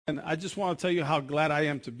And I just want to tell you how glad I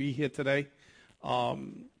am to be here today.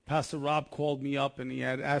 Pastor Rob called me up and he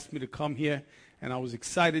had asked me to come here, and I was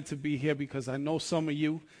excited to be here because I know some of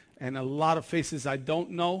you and a lot of faces I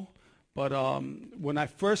don't know. But when I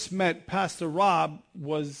first met Pastor Rob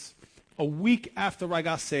was a week after I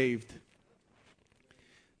got saved.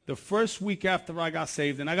 The first week after I got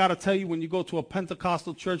saved. And I got to tell you, when you go to a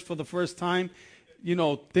Pentecostal church for the first time, you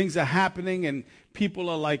know, things are happening and people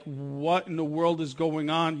are like, what in the world is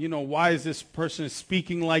going on? You know, why is this person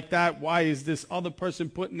speaking like that? Why is this other person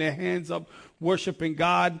putting their hands up, worshiping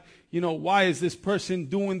God? You know, why is this person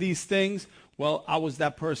doing these things? Well, I was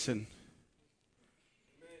that person.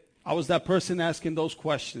 I was that person asking those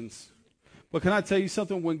questions. But can I tell you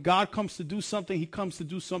something? When God comes to do something, he comes to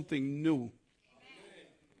do something new.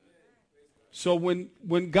 So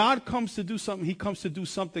when God comes to do something, he comes to do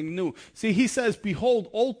something new. See, he says, behold,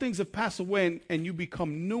 old things have passed away and you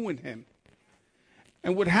become new in him.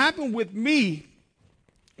 And what happened with me,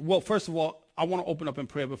 well, first of all, I want to open up in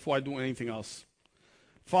prayer before I do anything else.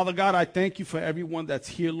 Father God, I thank you for everyone that's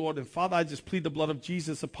here, Lord. And Father, I just plead the blood of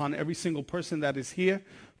Jesus upon every single person that is here.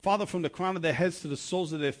 Father, from the crown of their heads to the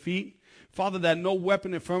soles of their feet. Father, that no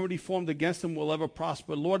weapon infirmity formed against them will ever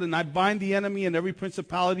prosper. Lord, and I bind the enemy and every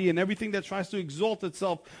principality and everything that tries to exalt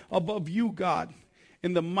itself above you, God,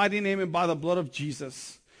 in the mighty name and by the blood of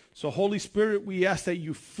Jesus. So, Holy Spirit, we ask that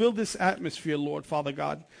you fill this atmosphere, Lord, Father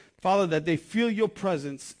God. Father, that they feel your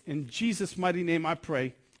presence. In Jesus' mighty name I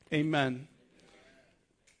pray. Amen.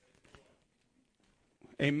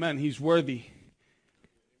 Amen. He's worthy.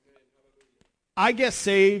 I got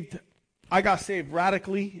saved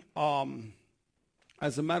radically.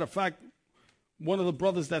 As a matter of fact, one of the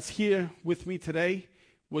brothers that's here with me today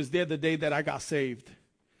was there the day that I got saved.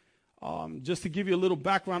 Just to give you a little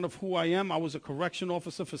background of who I am, I was a correction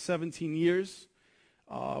officer for 17 years.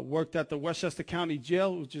 Worked at the Westchester County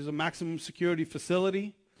Jail, which is a maximum security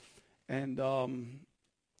facility. And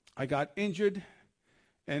I got injured.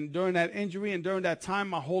 And during that injury and during that time,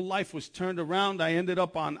 my whole life was turned around. I ended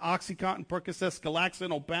up on Oxycontin, Percocet, Scalaxin,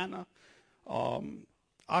 Opana,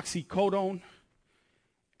 oxycodone,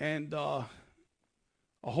 and a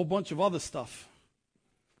whole bunch of other stuff.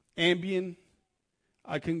 Ambien.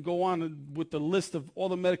 I can go on with the list of all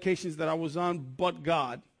the medications that I was on, but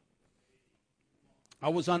God. I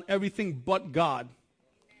was on everything but God.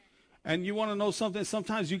 And you want to know something?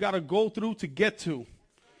 Sometimes you got to go through to get to.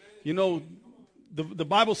 You know, the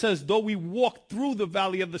Bible says, though we walk through the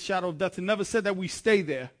valley of the shadow of death, it never said that we stay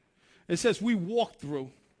there. It says we walk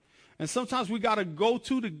through. And sometimes we got to go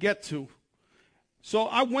to get to. So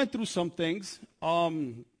I went through some things.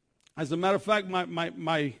 As a matter of fact,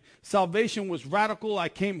 my salvation was radical. I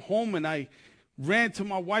came home and I ran to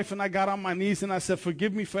my wife and I got on my knees and I said,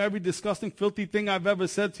 forgive me for every disgusting, filthy thing I've ever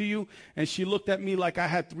said to you. And she looked at me like I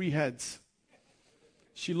had 3 heads.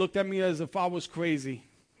 She looked at me as if I was crazy.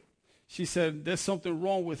 She said, there's something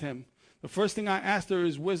wrong with him. The first thing I asked her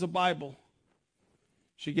is, where's the Bible?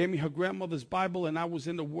 She gave me her grandmother's Bible, and I was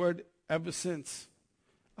in the Word ever since.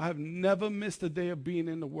 I have never missed a day of being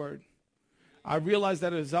in the Word. I realized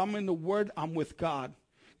that as I'm in the Word, I'm with God.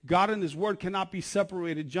 God and his Word cannot be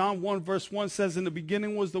separated. John 1 verse 1 says, in the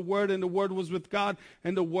beginning was the Word, and the Word was with God,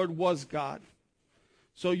 and the Word was God.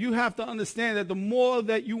 So you have to understand that the more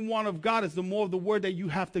that you want of God is the more of the Word that you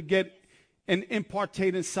have to get and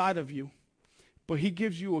impartate inside of you. But he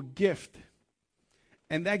gives you a gift.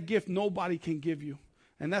 And that gift nobody can give you.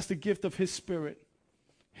 And that's the gift of his Spirit.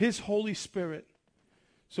 His Holy Spirit.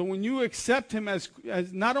 So when you accept him as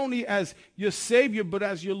not only as your Savior, but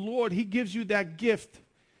as your Lord, he gives you that gift.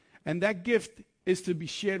 And that gift is to be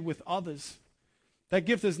shared with others. That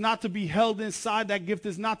gift is not to be held inside. That gift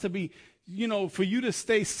is not to be, for you to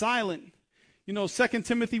stay silent. 2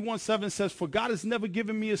 Timothy 1:7 says, for God has never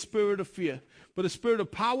given me a spirit of fear, but a spirit of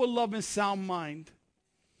power, love, and sound mind.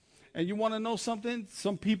 And you want to know something?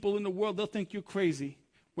 Some people in the world, they'll think you're crazy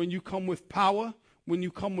when you come with power, when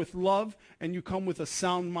you come with love, and you come with a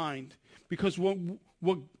sound mind. Because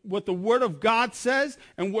what the Word of God says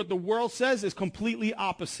and what the world says is completely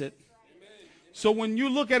opposite. So when you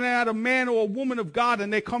look at a man or a woman of God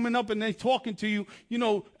and they're coming up and they're talking to you,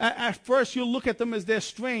 at first you'll look at them as they're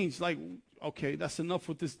strange, like, okay, that's enough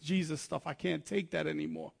with this Jesus stuff. I can't take that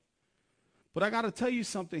anymore. But I got to tell you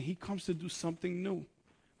something. He comes to do something new.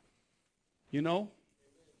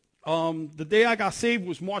 The day I got saved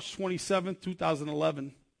was March 27th,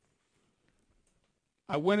 2011.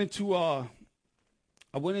 I went into a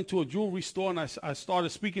jewelry store and I started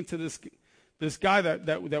speaking to this guy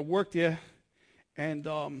that worked there, and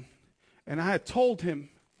I had told him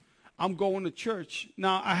I'm going to church.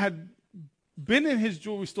 Now I had been in his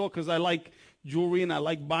jewelry store because I like jewelry and I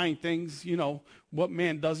like buying things. You know, what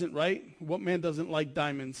man doesn't, right? What man doesn't like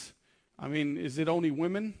diamonds? I mean, is it only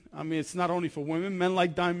women? I mean, it's not only for women. Men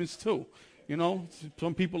like diamonds too. You know,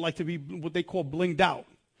 some people like to be what they call blinged out.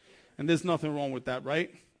 And there's nothing wrong with that,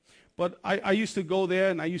 right? But I used to go there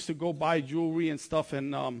and I used to go buy jewelry and stuff.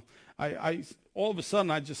 And I all of a sudden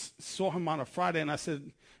I just saw him on a Friday and I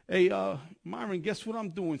said, hey, Myron, guess what I'm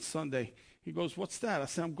doing Sunday? He goes, what's that? I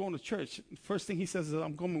said, I'm going to church. First thing he says is,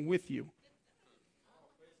 I'm going with you.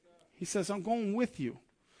 He says, I'm going with you.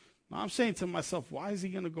 Now, I'm saying to myself, why is he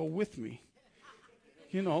going to go with me?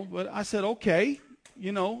 You know, but I said, okay,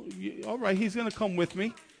 you know, all right, he's going to come with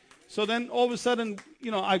me. So then all of a sudden,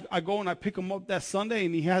 you know, I go and I pick him up that Sunday,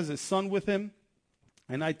 and he has his son with him,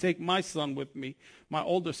 and I take my son with me, my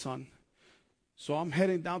older son. So I'm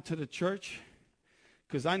heading down to the church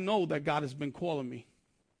because I know that God has been calling me.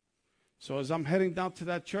 So as I'm heading down to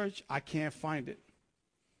that church, I can't find it.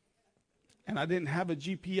 And I didn't have a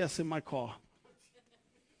GPS in my car.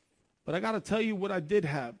 But I got to tell you what I did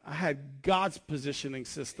have. I had God's positioning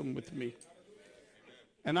system with me.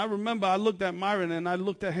 And I remember I looked at Myron and I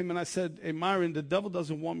looked at him and I said, hey, Myron, the devil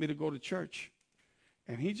doesn't want me to go to church.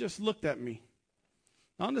 And he just looked at me.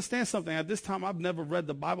 Now understand something. At this time, I've never read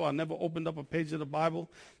the Bible. I never opened up a page of the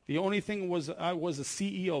Bible. The only thing was I was a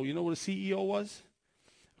CEO. You know what a CEO was?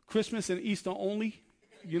 Christmas and Easter only.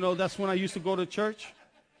 You know, that's when I used to go to church.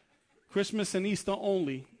 Christmas and Easter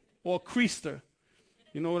only. Or Creaster.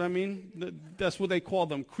 You know what I mean? That's what they call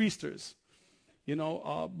them, Creasters. You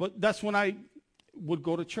know, but that's when I would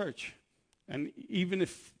go to church. And even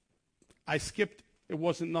if I skipped, it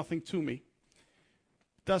wasn't nothing to me.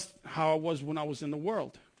 That's how I was when I was in the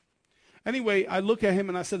world. Anyway, I look at him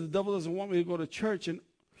and I said, the devil doesn't want me to go to church. And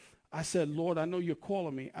I said, Lord, I know you're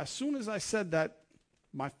calling me. As soon as I said that,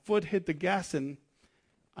 my foot hit the gas and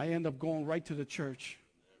I end up going right to the church.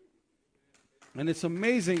 And it's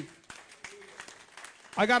amazing.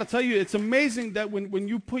 I got to tell you, it's amazing that when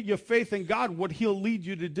you put your faith in God, what he'll lead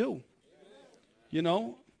you to do. You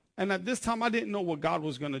know? And at this time, I didn't know what God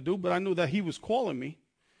was going to do, but I knew that he was calling me.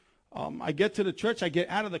 I get to the church. I get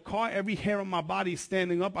out of the car. Every hair on my body is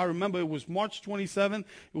standing up. I remember it was March 27th.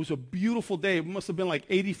 It was a beautiful day. It must have been like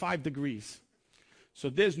 85 degrees. So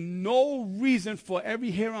there's no reason for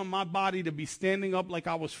every hair on my body to be standing up like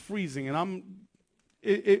I was freezing. And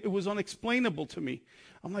it was unexplainable to me.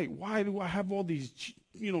 I'm like, why do I have all these,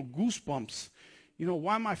 goosebumps? You know,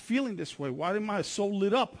 why am I feeling this way? Why am I so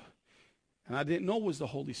lit up? And I didn't know it was the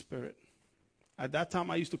Holy Spirit. At that time,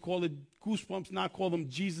 I used to call it goosebumps, not call them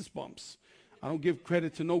Jesus bumps. I don't give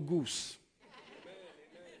credit to no goose.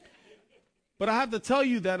 But I have to tell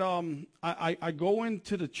you that I go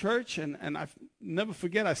into the church, and I never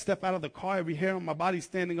forget, I step out of the car, every hair on my body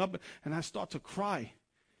standing up, and I start to cry.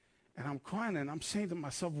 And I'm crying, and I'm saying to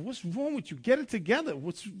myself, what's wrong with you? Get it together.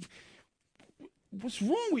 What's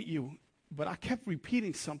wrong with you? But I kept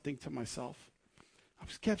repeating something to myself. I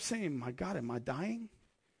just kept saying, my God, am I dying?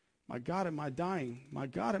 My God, am I dying? My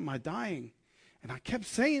God, am I dying? And I kept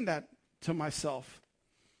saying that to myself.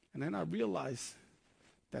 And then I realized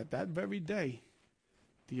that very day,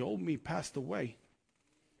 the old me passed away.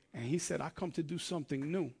 And he said, I come to do something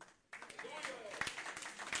new.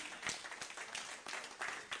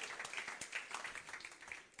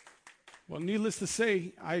 Well, needless to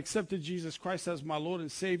say, I accepted Jesus Christ as my Lord and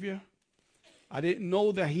Savior. I didn't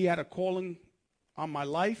know that he had a calling on my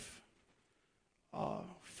life.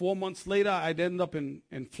 4 months later, I'd ended up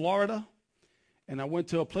in Florida, and I went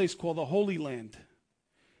to a place called the Holy Land.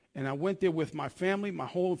 And I went there with my family, my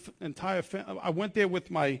whole entire family. I went there with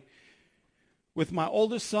my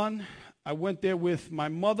oldest son. I went there with my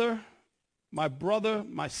mother, my brother,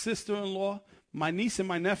 my sister-in-law, my niece, and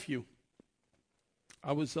my nephew.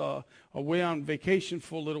 I was away on vacation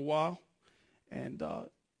for a little while, and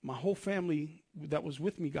my whole family that was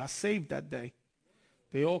with me got saved that day.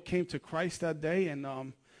 They all came to Christ that day, and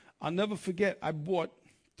I'll never forget, I bought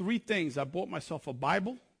 3 things. I bought myself a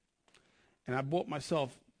Bible, and I bought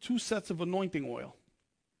myself 2 sets of anointing oil.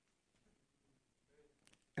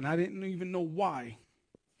 And I didn't even know why,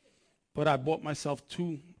 but I bought myself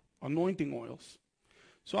 2 anointing oils.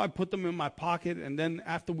 So I put them in my pocket, and then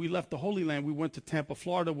after we left the Holy Land, we went to Tampa,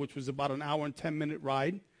 Florida, which was about an hour and 10-minute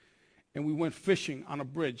ride, and we went fishing on a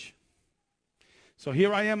bridge. So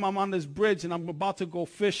here I am, I'm on this bridge, and I'm about to go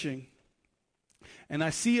fishing, and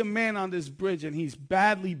I see a man on this bridge, and he's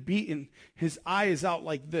badly beaten. His eye is out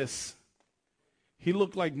like this. He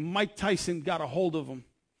looked like Mike Tyson got a hold of him.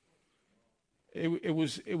 It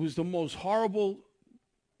was the most horrible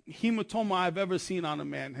hematoma I've ever seen on a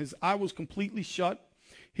man. His eye was completely shut.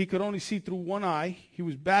 He could only see through one eye. He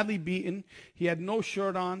was badly beaten. He had no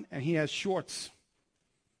shirt on, and he had shorts.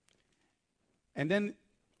 And then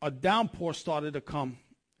a downpour started to come.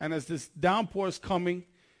 And as this downpour is coming,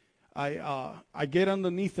 I get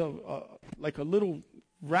underneath like a little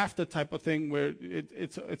rafter type of thing where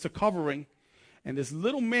it's a covering. And this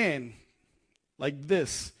little man, like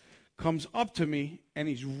this, comes up to me, and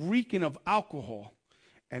he's reeking of alcohol.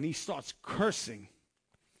 And he starts cursing.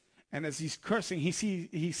 And as he's cursing,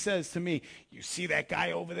 he says to me, "You see that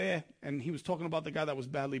guy over there?" And he was talking about the guy that was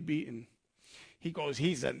badly beaten. He goes,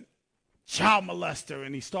 "He's a child molester."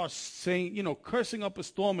 And he starts saying, cursing up a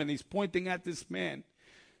storm, and he's pointing at this man.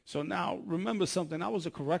 So now, remember something. I was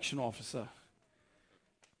a correction officer.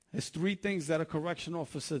 There's 3 things that a correction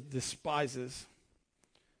officer despises.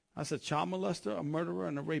 I said child molester, a murderer,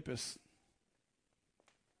 and a rapist.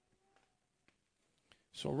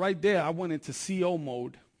 So right there, I went into CO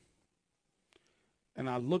mode. And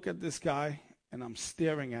I look at this guy, and I'm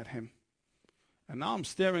staring at him. And now I'm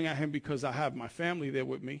staring at him because I have my family there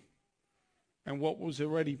with me. And what was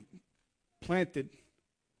already planted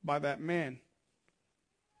by that man.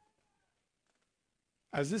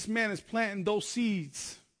 As this man is planting those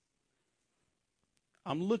seeds,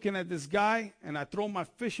 I'm looking at this guy, and I throw my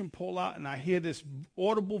fishing pole out, and I hear this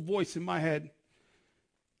audible voice in my head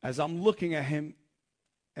as I'm looking at him,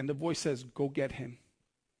 and the voice says, "Go get him."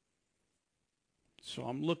 So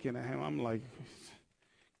I'm looking at him. I'm like,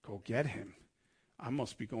 go get him. I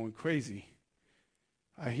must be going crazy.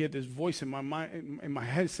 I hear this voice in my mind, in my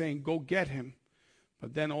head saying, "Go get him."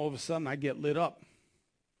 But then all of a sudden I get lit up.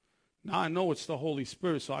 Now I know it's the Holy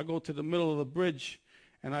Spirit. So I go to the middle of the bridge,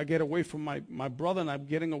 and I get away from my brother, and I'm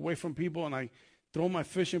getting away from people, and I throw my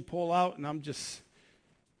fishing pole out, and I'm just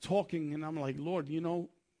talking, and I'm like, "Lord, and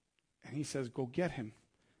he says, "Go get him."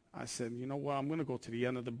 I said, "You know what? I'm going to go to the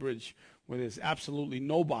end of the bridge where there's absolutely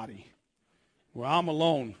nobody, where I'm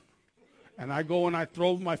alone." And I go and I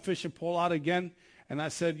throw my fishing pole out again. And I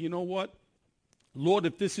said, "You know what? Lord,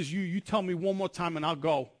 if this is you, you tell me one more time and I'll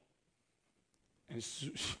go." And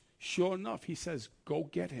sure enough, he says, "Go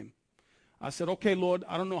get him." I said, "Okay, Lord,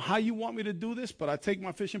 I don't know how you want me to do this, but I take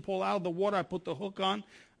my fishing pole out of the water. I put the hook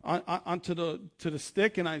onto the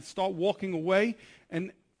stick, and I start walking away.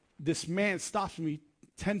 And this man stops me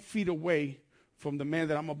 10 feet away from the man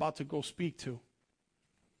that I'm about to go speak to.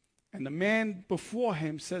 And the man before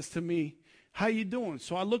him says to me, "How you doing?"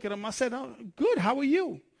 So I look at him. I said, "Oh, good. How are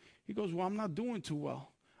you?" He goes, "Well, I'm not doing too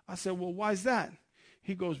well." I said, "Well, why is that?"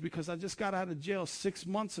 He goes, "Because I just got out of jail 6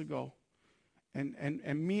 months ago.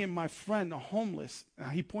 And me and my friend are homeless."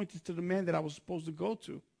 And he pointed to the man that I was supposed to go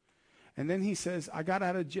to. And then he says, "I got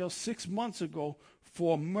out of jail 6 months ago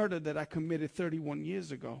for a murder that I committed 31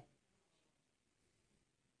 years ago."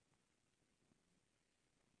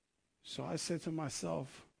 So I said to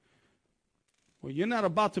myself, well, you're not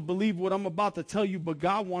about to believe what I'm about to tell you, but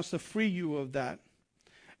God wants to free you of that.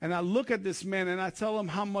 And I look at this man, and I tell him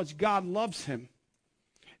how much God loves him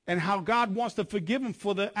and how God wants to forgive him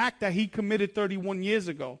for the act that he committed 31 years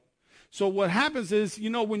ago. So what happens is,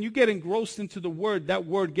 when you get engrossed into the word, that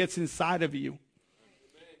word gets inside of you.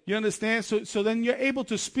 You understand? So then you're able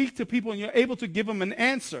to speak to people, and you're able to give them an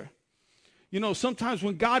answer. Sometimes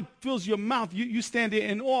when God fills your mouth, you stand there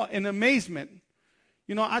in awe and amazement.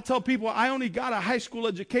 I tell people I only got a high school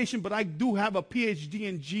education, but I do have a PhD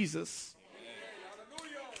in Jesus.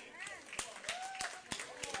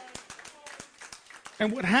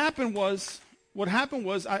 And what happened was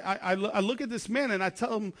I look at this man, and I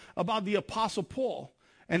tell him about the Apostle Paul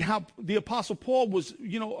and how the Apostle Paul was,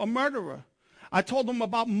 a murderer. I told him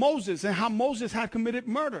about Moses and how Moses had committed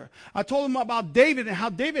murder. I told him about David and how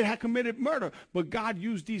David had committed murder. But God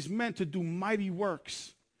used these men to do mighty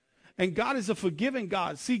works. And God is a forgiving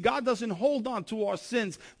God. See, God doesn't hold on to our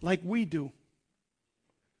sins like we do.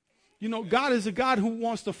 God is a God who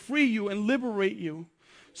wants to free you and liberate you.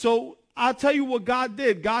 So I'll tell you what God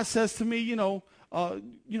did. God says to me, go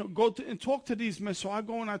and talk to these men. So I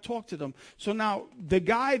go and I talk to them. So now the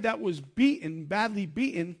guy that was beaten, badly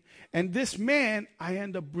beaten, and this man I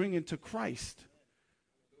end up bringing to Christ.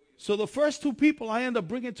 So the first 2 people I end up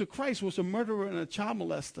bringing to Christ was a murderer and a child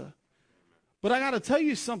molester. But I got to tell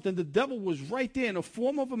you something. The devil was right there in the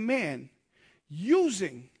form of a man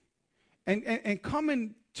using and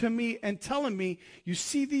coming to me and telling me, "You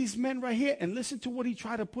see these men right here?" And listen to what he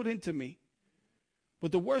tried to put into me.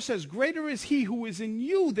 But the word says, "Greater is he who is in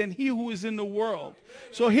you than he who is in the world."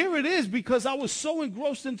 So here it is, because I was so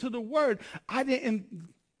engrossed into the word, I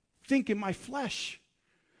didn't think in my flesh.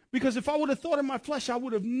 Because if I would have thought in my flesh, I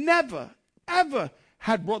would have never, ever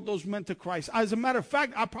had brought those men to Christ. As a matter of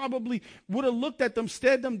fact, I probably would have looked at them,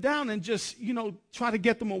 stared them down, and just, try to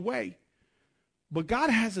get them away. But God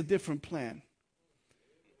has a different plan.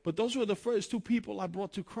 But those were the first two people I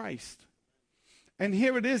brought to Christ. And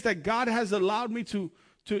here it is that God has allowed me to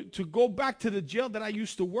go back to the jail that I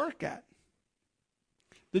used to work at.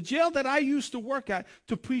 The jail that I used to work at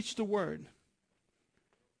to preach the word.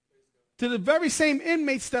 To the very same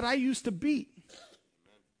inmates that I used to beat.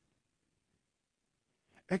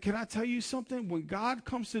 And can I tell you something? When God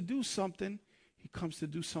comes to do something, he comes to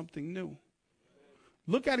do something new.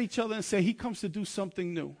 Look at each other and say, he comes to do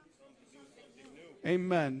something new.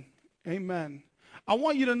 Amen. Amen. I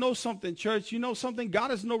want you to know something, church. You know something?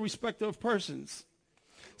 God is no respecter of persons.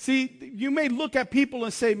 See, you may look at people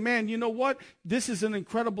and say, man, you know what? This is an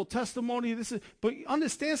incredible testimony. But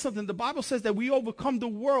understand something. The Bible says that we overcome the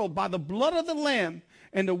world by the blood of the Lamb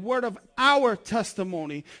and the word of our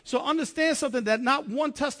testimony. So understand something, that not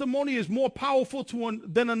one testimony is more powerful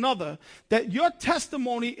than another. That your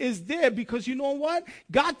testimony is there because you know what?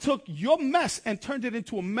 God took your mess and turned it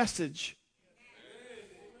into a message.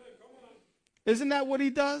 Isn't that what he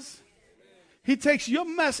does? He takes your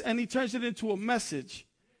mess and he turns it into a message.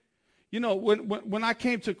 You know, when I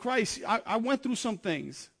came to Christ, I went through some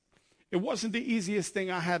things. It wasn't the easiest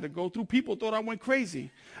thing I had to go through. People thought I went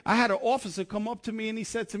crazy. I had an officer come up to me and he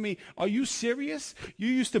said to me, are you serious? You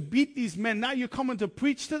used to beat these men. Now you're coming to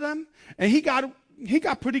preach to them? And he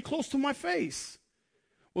got pretty close to my face.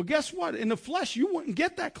 Well, guess what? In the flesh, you wouldn't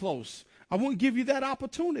get that close. I wouldn't give you that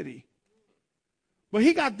opportunity. But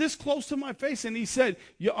he got this close to my face and he said,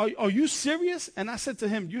 are you serious? And I said to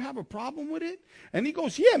him, you have a problem with it? And he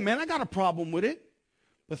goes, yeah, man, I got a problem with it.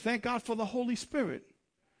 But thank God for the Holy Spirit.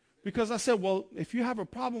 Because I said, well, if you have a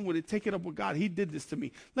problem with it, take it up with God. He did this to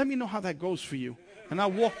me. Let me know how that goes for you. And I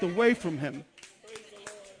walked away from him.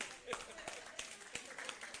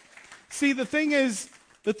 See, the thing is,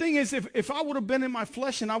 if I would have been in my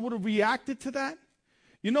flesh and I would have reacted to that,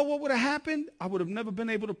 you know what would have happened? I would have never been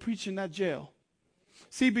able to preach in that jail.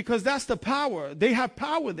 See, because that's the power. They have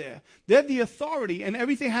power there. They're the authority, and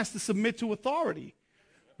everything has to submit to authority,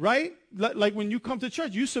 right? Like when you come to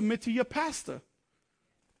church, you submit to your pastor,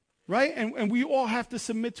 right? And we all have to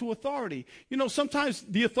submit to authority. You know, sometimes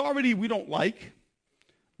the authority we don't like.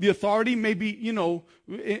 The authority may be,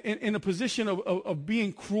 in a position of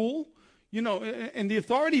being cruel, and the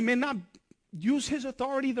authority may not use his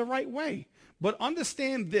authority the right way. But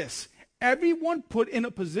understand this. Everyone put in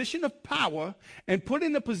a position of power and put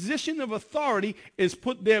in a position of authority is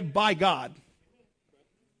put there by God.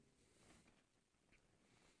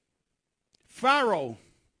 Pharaoh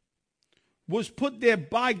was put there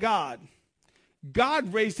by God.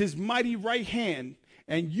 God raised his mighty right hand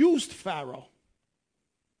and used Pharaoh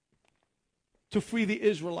to free the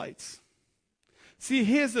Israelites. See,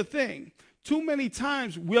 here's the thing. Too many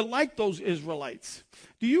times we're like those Israelites.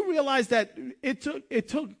 Do you realize that it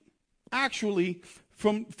took actually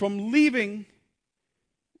from leaving,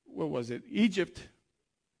 where was it, Egypt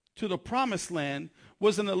to the promised land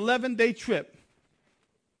was an 11-day trip.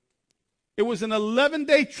 It was an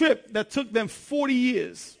 11-day trip that took them 40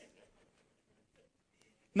 years.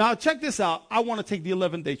 Now check this out. I want to take the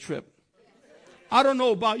 11-day trip. I don't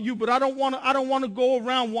know about you, but I don't want to go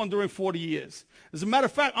around wandering 40 years. As a matter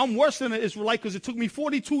of fact, I'm worse than an Israelite because it took me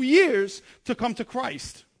 42 years to come to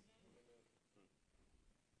Christ.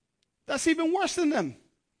 That's even worse than them.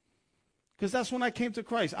 Because that's when I came to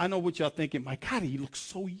Christ. I know what y'all thinking. My God, he looks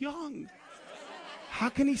so young. How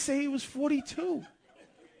can he say he was 42?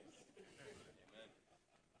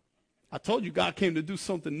 I told you God came to do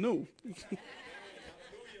something new.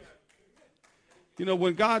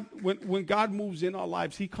 When God moves in our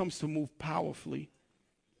lives, he comes to move powerfully.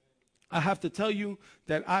 I have to tell you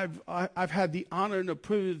that I've had the honor and the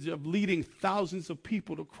privilege of leading thousands of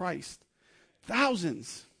people to Christ.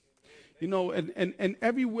 Thousands. And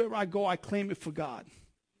everywhere I go, I claim it for God.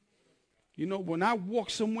 When I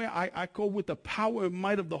walk somewhere, I go with the power and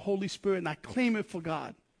might of the Holy Spirit, and I claim it for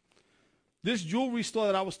God. This jewelry store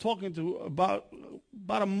that I was talking to about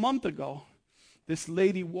a month ago, this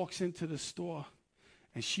lady walks into the store,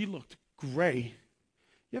 and she looked gray.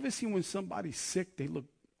 You ever seen when somebody's sick, they look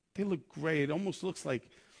gray. It almost looks like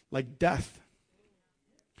death.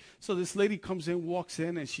 So this lady comes in, walks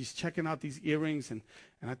in, and she's checking out these earrings, and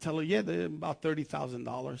I tell her, yeah, they're about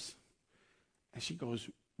 $30,000. And she goes,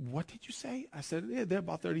 what did you say? I said, yeah, they're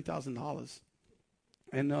about $30,000.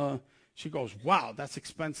 And she goes, wow, that's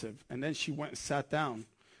expensive. And then she went and sat down.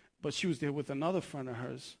 But she was there with another friend of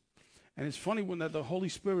hers. And it's funny when the Holy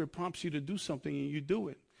Spirit prompts you to do something and you do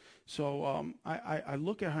it. So I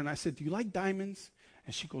look at her and I said, do you like diamonds?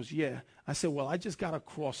 And she goes, yeah. I said, well, I just got a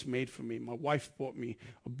cross made for me. My wife bought me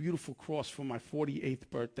a beautiful cross for my 48th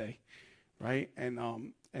birthday, right? And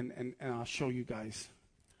I'll show you guys.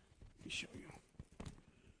 Let me show you.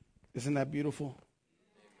 Isn't that beautiful?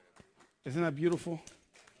 Isn't that beautiful?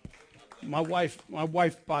 My wife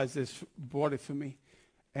bought it for me.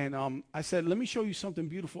 And I said, let me show you something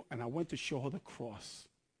beautiful. And I went to show her the cross.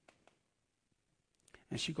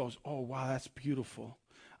 And she goes, oh, wow, that's beautiful.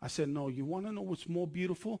 I said, no, you want to know what's more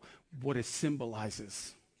beautiful? What it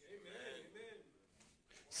symbolizes. Amen.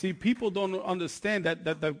 See, people don't understand that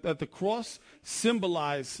the cross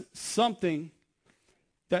symbolizes something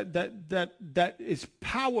that is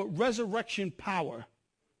power, resurrection power.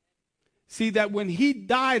 See, that when he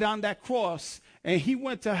died on that cross and he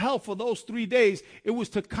went to hell for those 3 days, it was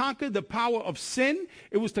to conquer the power of sin.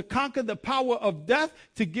 It was to conquer the power of death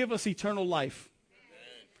to give us eternal life.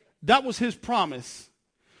 Amen. That was his promise.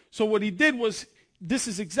 So what he did was, this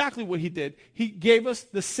is exactly what he did. He gave us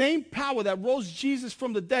the same power that rose Jesus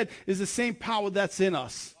from the dead is the same power that's in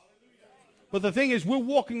us. But the thing is, we're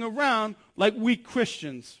walking around like weak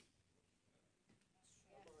Christians.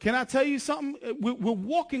 Can I tell you something? We're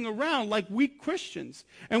walking around like weak Christians,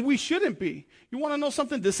 and we shouldn't be. You want to know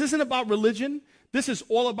something? This isn't about religion. This is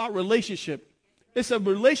all about relationship. It's a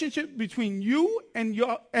relationship between you and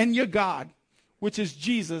your God, which is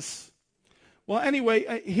Jesus. Well,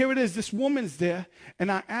 anyway, here it is. This woman's there,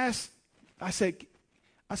 and I said,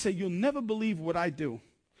 you'll never believe what I do.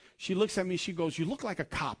 She looks at me. She goes, you look like a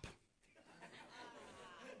cop.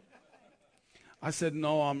 I said,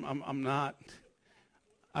 no, I'm not.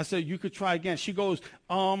 I said, you could try again. She goes,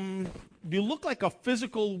 you look like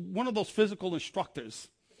one of those physical instructors.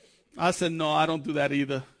 I said, no, I don't do that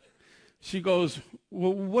either. She goes,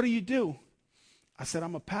 well, what do you do? I said,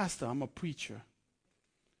 I'm a pastor. I'm a preacher.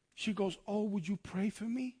 She goes, oh, would you pray for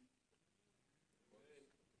me?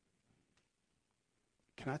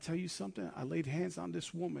 Can I tell you something? I laid hands on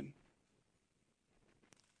this woman,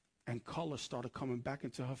 and color started coming back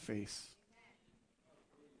into her face.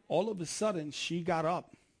 All of a sudden, she got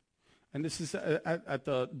up. And this is at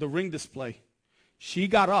the ring display. She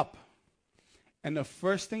got up. And the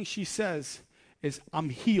first thing she says is, I'm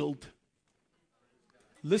healed.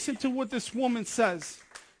 Listen to what this woman says.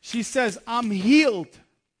 She says, I'm healed.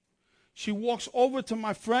 She walks over to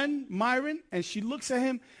my friend, Myron, and she looks at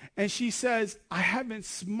him, and she says, I haven't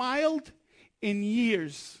smiled in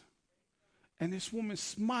years. And this woman's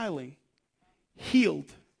smiling.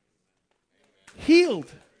 Healed.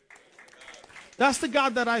 Healed. That's the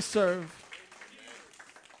God that I serve.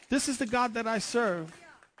 This is the God that I serve.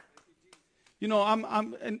 You know,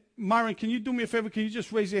 and Myron, can you do me a favor? Can you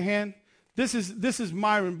just raise your hand? This is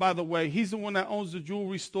Myron, by the way. He's the one that owns the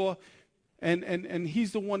jewelry store. And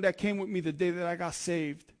he's the one that came with me the day that I got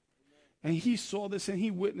saved. And he saw this and he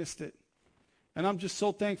witnessed it. And I'm just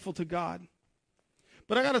so thankful to God.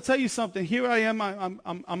 But I got to tell you something. Here I am.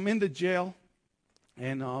 I'm in the jail.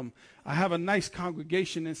 And I have a nice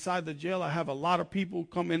congregation inside the jail. I have a lot of people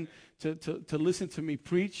come in to listen to me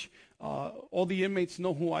preach. All the inmates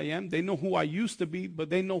know who I am. They know who I used to be, but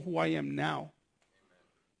they know who I am now.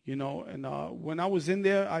 You know, and when I was in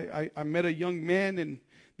there, I met a young man, and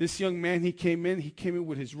this young man, he came in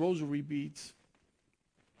with his rosary beads.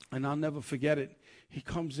 And I'll never forget it. He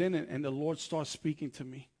comes in, and the Lord starts speaking to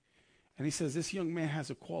me. And he says, this young man has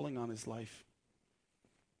a calling on his life.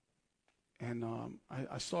 And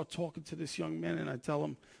I start talking to this young man, and I tell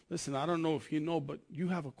him, listen, I don't know if you know, but you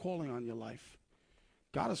have a calling on your life.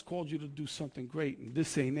 God has called you to do something great, and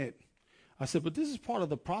this ain't it. I said, but this is part of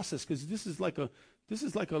the process, because this is like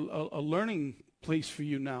a learning place for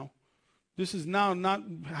you now. This is now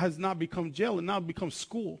has not become jail, and now it becomes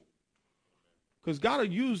school. Because God will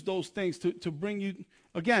use those things to bring you,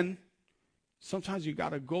 again, sometimes you got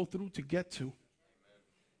to go through to get to.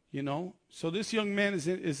 You know, so this young man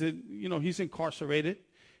he's incarcerated,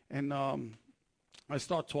 and I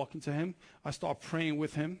start talking to him. I start praying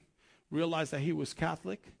with him, realized that he was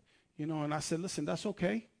Catholic, you know, and I said, listen, that's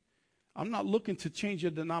okay. I'm not looking to change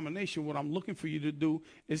your denomination. What I'm looking for you to do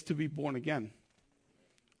is to be born again.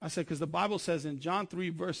 I said, because the Bible says in John 3,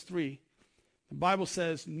 verse 3, the Bible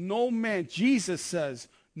says, Jesus says,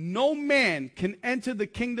 no man can enter the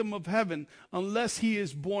kingdom of heaven unless he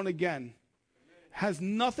is born again. Has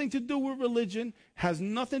nothing to do with religion, has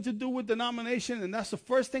nothing to do with denomination, and that's the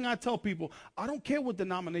first thing I tell people. I don't care what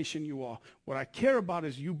denomination you are. What I care about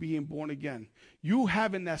is you being born again. You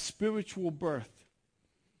having that spiritual birth.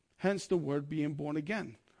 Hence the word being born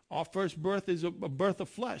again. Our first birth is a birth of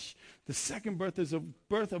flesh. The second birth is a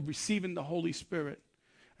birth of receiving the Holy Spirit.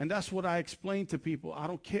 And that's what I explain to people. I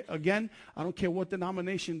don't care, again, I don't care what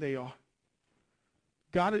denomination they are.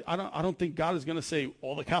 God, I don't think God is going to say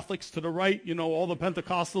all the Catholics to the right, all the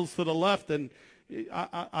Pentecostals to the left, and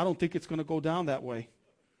I don't think it's going to go down that way.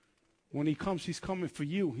 When he comes, he's coming for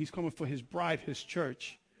you. He's coming for his bride, his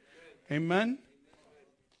church. Amen?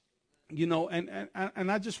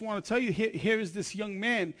 And I just want to tell you, here is this young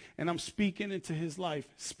man, and I'm speaking into his life,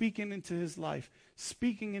 speaking into his life,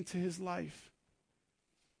 speaking into his life.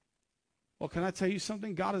 Well, can I tell you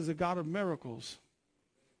something? God is a God of miracles.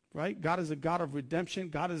 Right? God is a God of redemption.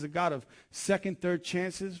 God is a God of second, third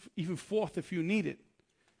chances, even fourth if you need it.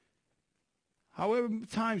 However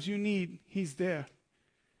times you need, he's there.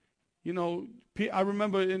 I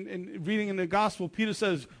remember in reading in the gospel, Peter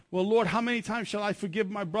says, well, Lord, how many times shall I forgive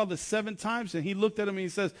my brother? 7 times? And he looked at him and he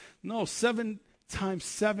says, no, 7 times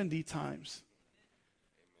 70 times.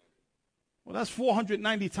 Well, that's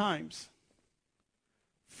 490 times.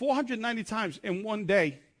 490 times in one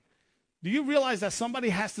day. Do you realize that somebody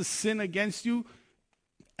has to sin against you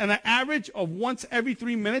an average of once every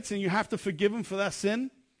 3 minutes, and you have to forgive them for that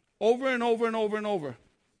sin over and over and over and over?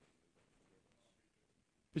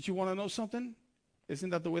 But you want to know something?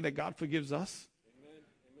 Isn't that the way that God forgives us? Amen.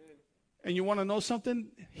 Amen. And you want to know something?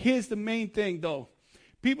 Here's the main thing, though.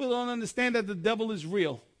 People don't understand that the devil is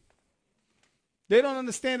real. They don't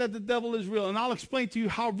understand that the devil is real. And I'll explain to you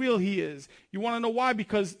how real he is. You want to know why?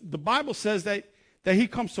 Because the Bible says that he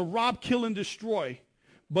comes to rob, kill, and destroy.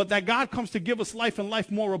 But that God comes to give us life and life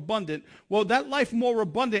more abundant. Well, that life more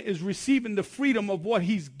abundant is receiving the freedom of what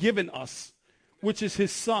he's given us, which is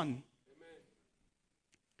his son.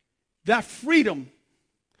 That freedom.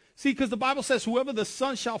 See, because the Bible says whoever the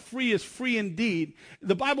son shall free is free indeed.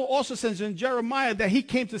 The Bible also says in Jeremiah that he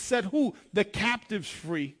came to set who? The captives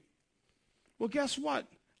free. Well, guess what?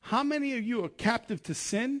 How many of you are captive to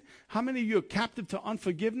sin? How many of you are captive to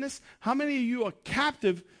unforgiveness? How many of you are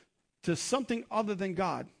captive to something other than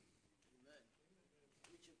God?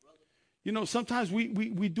 Sometimes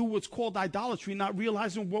we do what's called idolatry, not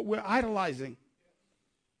realizing what we're idolizing.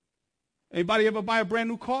 Anybody ever buy a brand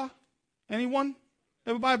new car? Anyone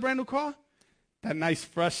ever buy a brand new car? That nice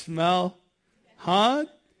fresh smell, huh?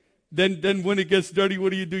 Then when it gets dirty,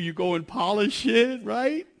 what do? You go and polish it,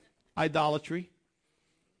 right? Idolatry.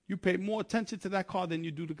 You pay more attention to that car than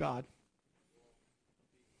you do to God.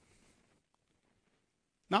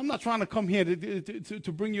 Now, I'm not trying to come here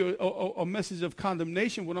to bring you a message of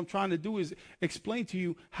condemnation. What I'm trying to do is explain to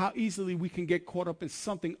you how easily we can get caught up in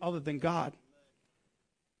something other than God.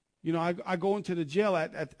 I go into the jail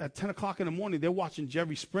at 10 o'clock in the morning. They're watching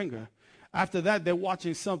Jerry Springer. After that, they're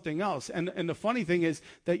watching something else. And the funny thing is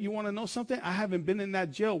that you want to know something? I haven't been in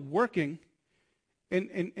that jail working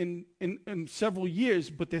in several years,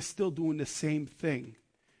 but they're still doing the same thing.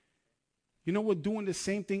 You know what doing the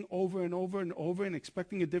same thing over and over and over and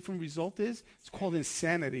expecting a different result is? It's called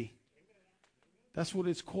insanity. That's what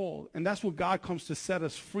it's called. And that's what God comes to set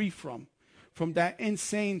us free from that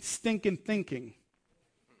insane, stinking thinking.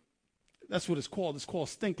 That's what it's called. It's called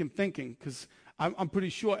stinking thinking, because I'm pretty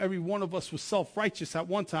sure every one of us was self-righteous at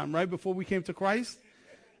one time, right, before we came to Christ.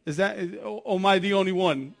 Or am I the only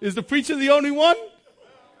one? Is the preacher the only one?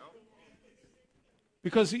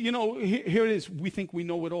 Because, here it is. We think we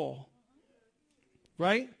know it all,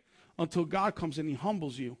 right? Until God comes and he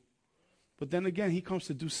humbles you. But then again, he comes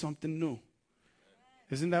to do something new.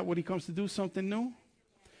 Isn't that what he comes to do, something new?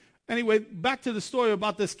 Anyway, back to the story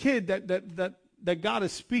about this kid that God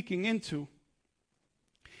is speaking into.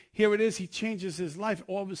 Here it is. He changes his life.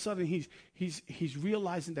 All of a sudden, he's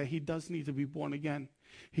realizing that he does need to be born again.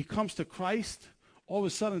 He comes to Christ. All of a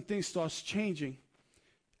sudden, things starts changing.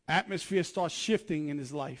 Atmosphere starts shifting in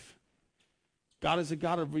his life. God is a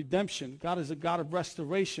God of redemption. God is a God of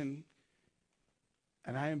restoration.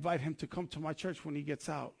 And I invite him to come to my church when he gets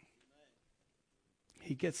out.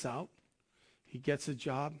 He gets out. He gets a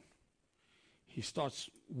job. He starts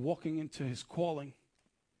walking into his calling.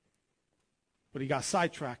 But he got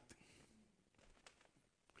sidetracked.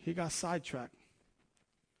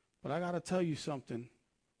 But I got to tell you something.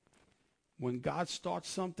 When God starts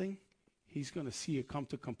something, he's going to see it come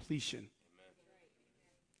to completion.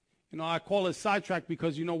 I call it sidetrack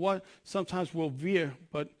because you know what? Sometimes we'll veer,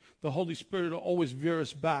 but the Holy Spirit will always veer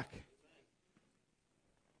us back.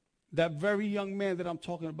 That very young man that I'm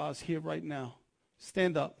talking about is here right now.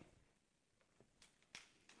 Stand up.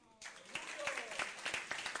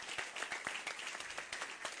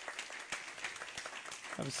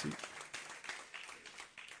 Have a seat.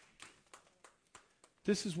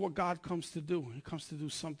 This is what God comes to do. He comes to do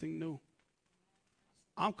something new.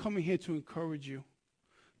 I'm coming here to encourage you,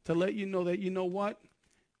 to let you know that, you know what?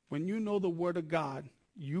 When you know the Word of God,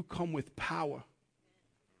 you come with power.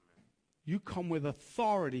 You come with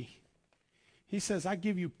authority. He says, I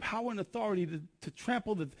give you power and authority to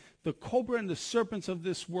trample the cobra and the serpents of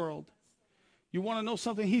this world. You want to know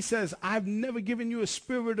something? He says, I've never given you a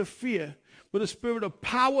spirit of fear, but a spirit of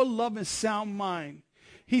power, love, and sound mind.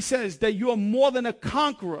 He says that you're more than a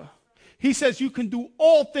conqueror. He says you can do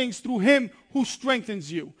all things through him who strengthens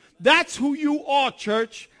you. That's who you are,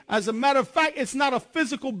 church. As a matter of fact, it's not a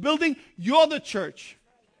physical building. You're the church.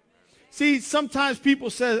 See, sometimes people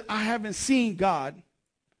say, I haven't seen God.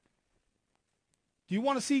 Do you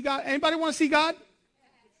want to see God? Anybody want to see God?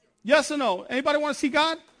 Yes or no? Anybody want to see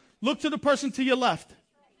God? Look to the person to your left.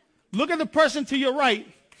 Look at the person to your right.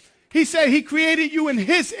 He said he created you in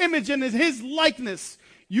his image and in his likeness.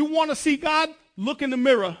 You want to see God? Look in the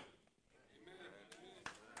mirror.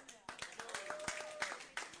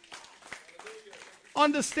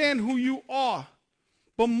 Understand who you are.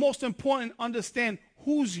 But most important, understand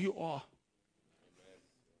whose you are.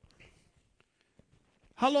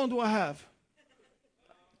 How long do I have?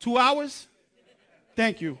 2 hours?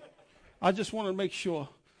 Thank you. I just want to make sure.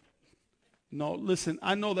 No, listen,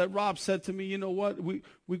 I know that Rob said to me, you know what, we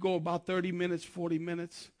go about 30 minutes, 40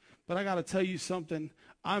 minutes. But I got to tell you something.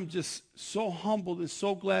 I'm just so humbled and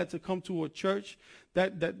so glad to come to a church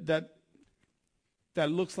that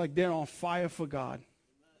looks like they're on fire for God.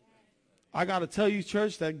 I got to tell you,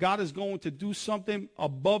 church, that God is going to do something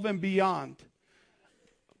above and beyond.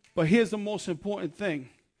 But here's the most important thing.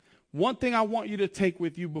 One thing I want you to take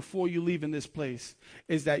with you before you leave in this place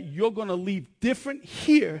is that you're going to leave different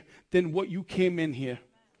here than what you came in here.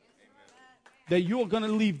 That you're going to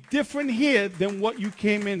leave different here than what you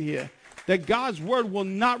came in here. That God's word will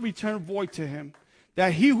not return void to him.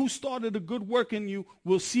 That he who started a good work in you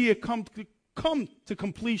will see it come to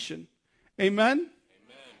completion. Amen? Amen.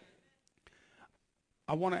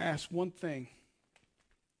 I want to ask one thing.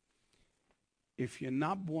 If you're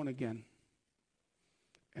not born again,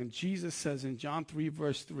 and Jesus says in John 3,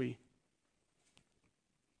 verse 3,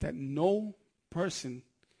 that no person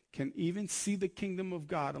can even see the kingdom of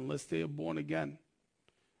God unless they are born again.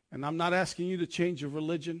 And I'm not asking you to change your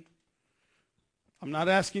religion. I'm not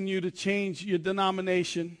asking you to change your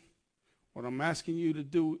denomination. What I'm asking you to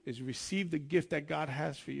do is receive the gift that God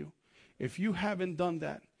has for you. If you haven't done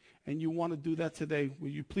that and you want to do that today, will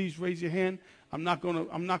you please raise your hand? I'm not going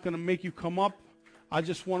to make you come up. I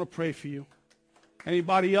just want to pray for you.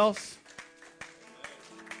 Anybody else?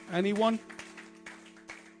 Anyone?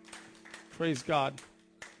 Praise God.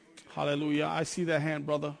 Hallelujah. I see that hand,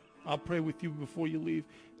 brother. I'll pray with you before you leave.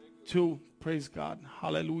 2, praise God.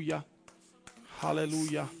 Hallelujah.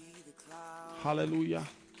 Hallelujah. Hallelujah.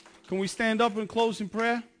 Can we stand up and close in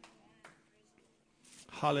prayer?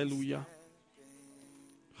 Hallelujah.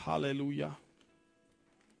 Hallelujah.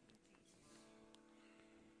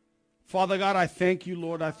 Father God, I thank you,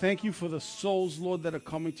 Lord. I thank you for the souls, Lord, that are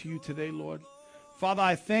coming to you today, Lord. Father,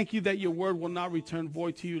 I thank you that your word will not return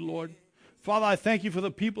void to you, Lord. Father, I thank you for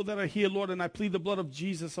the people that are here, Lord, and I plead the blood of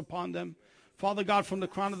Jesus upon them. Father God, from the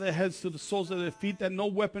crown of their heads to the soles of their feet, that no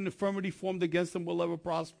weapon infirmity formed against them will ever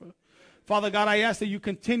prosper. Father God, I ask that you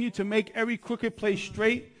continue to make every crooked place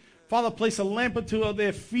straight. Father, place a lamp unto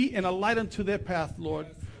their feet and a light unto their path, Lord.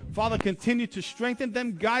 Father, continue to strengthen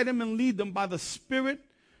them, guide them, and lead them by the Spirit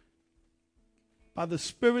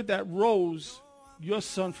that rose your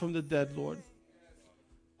Son from the dead, Lord.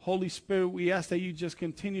 Holy Spirit, we ask that you just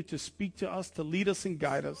continue to speak to us, to lead us and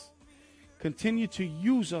guide us. Continue to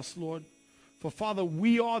use us, Lord. For, Father,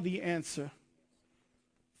 we are the answer.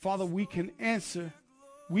 Father, we can answer.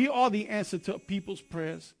 We are the answer to people's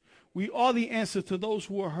prayers. We are the answer to those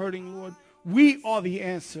who are hurting, Lord. We are the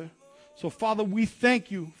answer. So, Father, we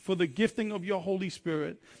thank you for the gifting of your Holy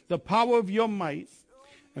Spirit, the power of your might.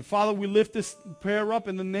 And, Father, we lift this prayer up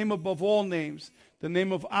in the name above all names, the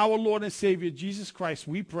name of our Lord and Savior, Jesus Christ,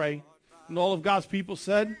 we pray. And all of God's people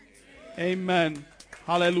said, amen.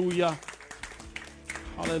 Hallelujah.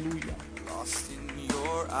 Hallelujah. Lost in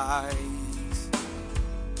your eyes.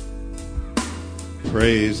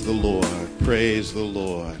 Praise the Lord. Praise the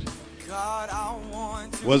Lord. God, I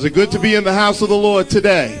want to Was it good to be in the house of the Lord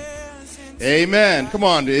today? Amen. Come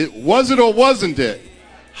on. Was it or wasn't it?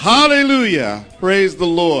 Hallelujah. Praise the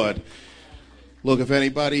Lord. Look, if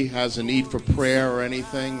anybody has a need for prayer or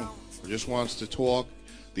anything, or just wants to talk,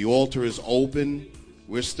 the altar is open.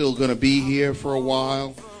 We're still going to be here for a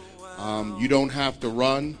while. You don't have to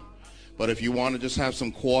run, but if you want to just have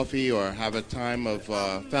some coffee or have a time of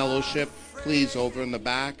fellowship, please, over in the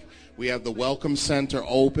back. We have the Welcome Center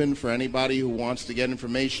open for anybody who wants to get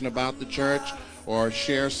information about the church or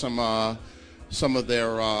share some of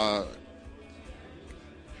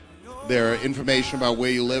their information about where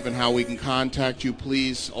you live and how we can contact you.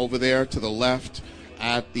 Please, over there to the left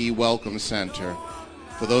at the Welcome Center.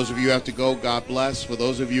 For those of you who have to go, God bless. For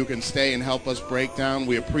those of you who can stay and help us break down,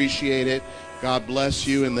 we appreciate it. God bless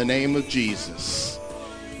you in the name of Jesus.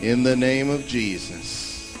 In the name of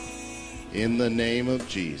Jesus. In the name of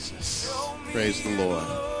Jesus. Praise the Lord.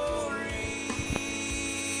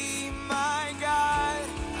 My God,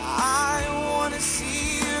 I want to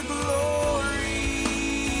see your glory.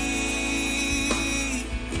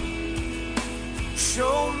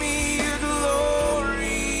 Show me your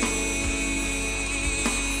glory.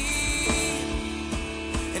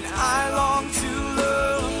 And I long to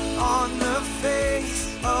look on the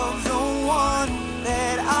face of the one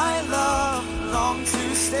that I love. Long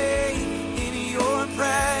to stay in your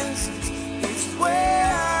presence. It's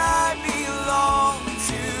where I belong.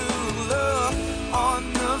 To look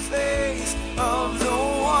on the face of the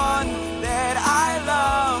one that I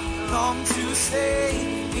love. Long to stay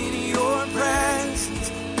in your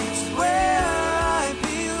presence. It's where I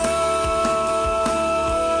belong.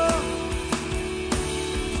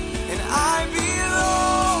 And I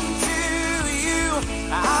belong to you.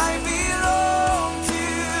 I belong to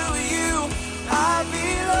you. I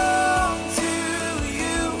belong to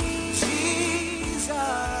you, Jesus.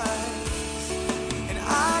 And I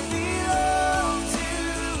belong to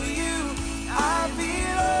you. I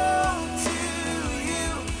belong to you.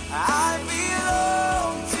 I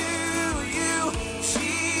belong to you,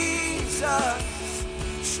 Jesus.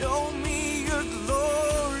 Show me your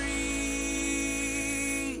glory.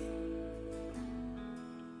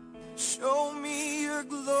 Show me your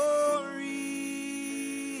glory.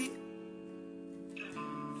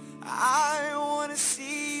 I want to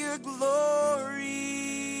see your glory.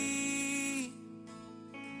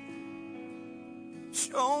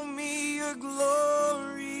 Show me your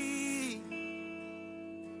glory.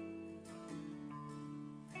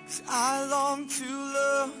 'Cause I long to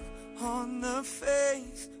look on the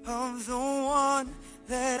face of the one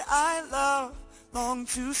that I love. Long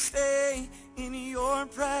to stay in your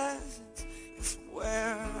presence. It's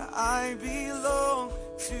where I belong.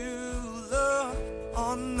 To look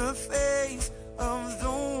on the face of the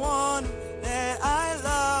one that I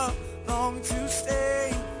love. Long to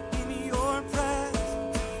stay in your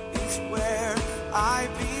presence. It's where I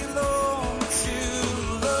belong. To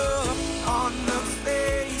look on the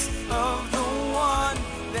face of the one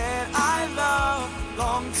that I love.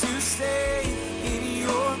 Long to stay in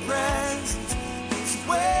your presence. It's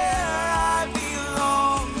where I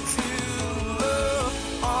belong. To look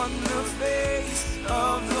on the face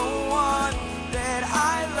of the one that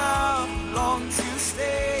I love. Long to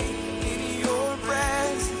stay in your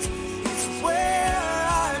presence. It's where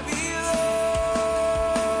I belong.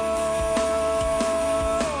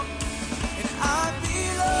 And I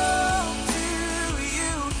belong to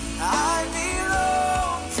you. I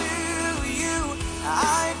belong to you. I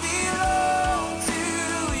belong to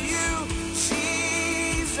you,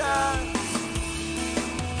 Jesus.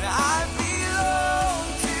 I belong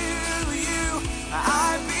to you. I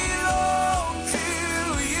belong to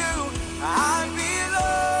you. I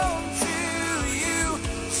belong to you,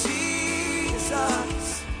 Jesus.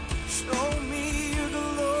 Show me your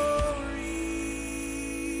glory.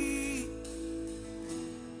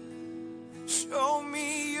 Show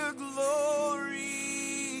me your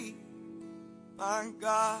glory. My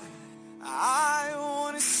God, I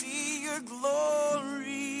want to see your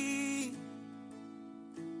glory.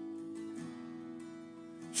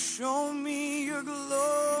 Show me your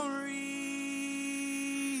glory.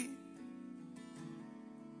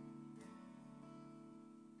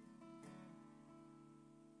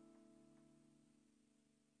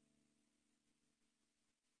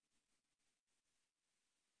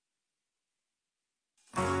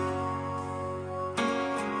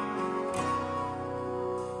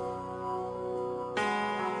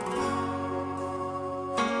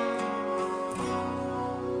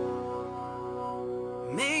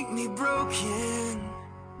 Make me broken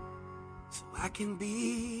so I can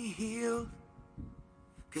be healed.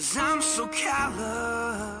 'Cause I'm so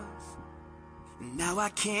callous and now I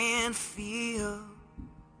can't feel.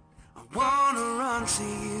 I wanna run to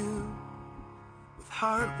you with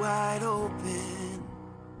heart wide open.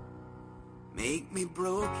 Make me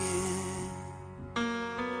broken.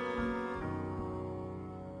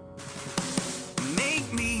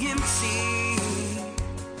 Make me empty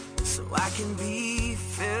so I can be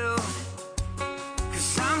filled.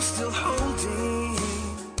 'Cause I'm still holding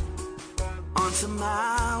onto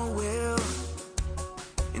my will.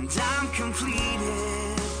 And I'm complete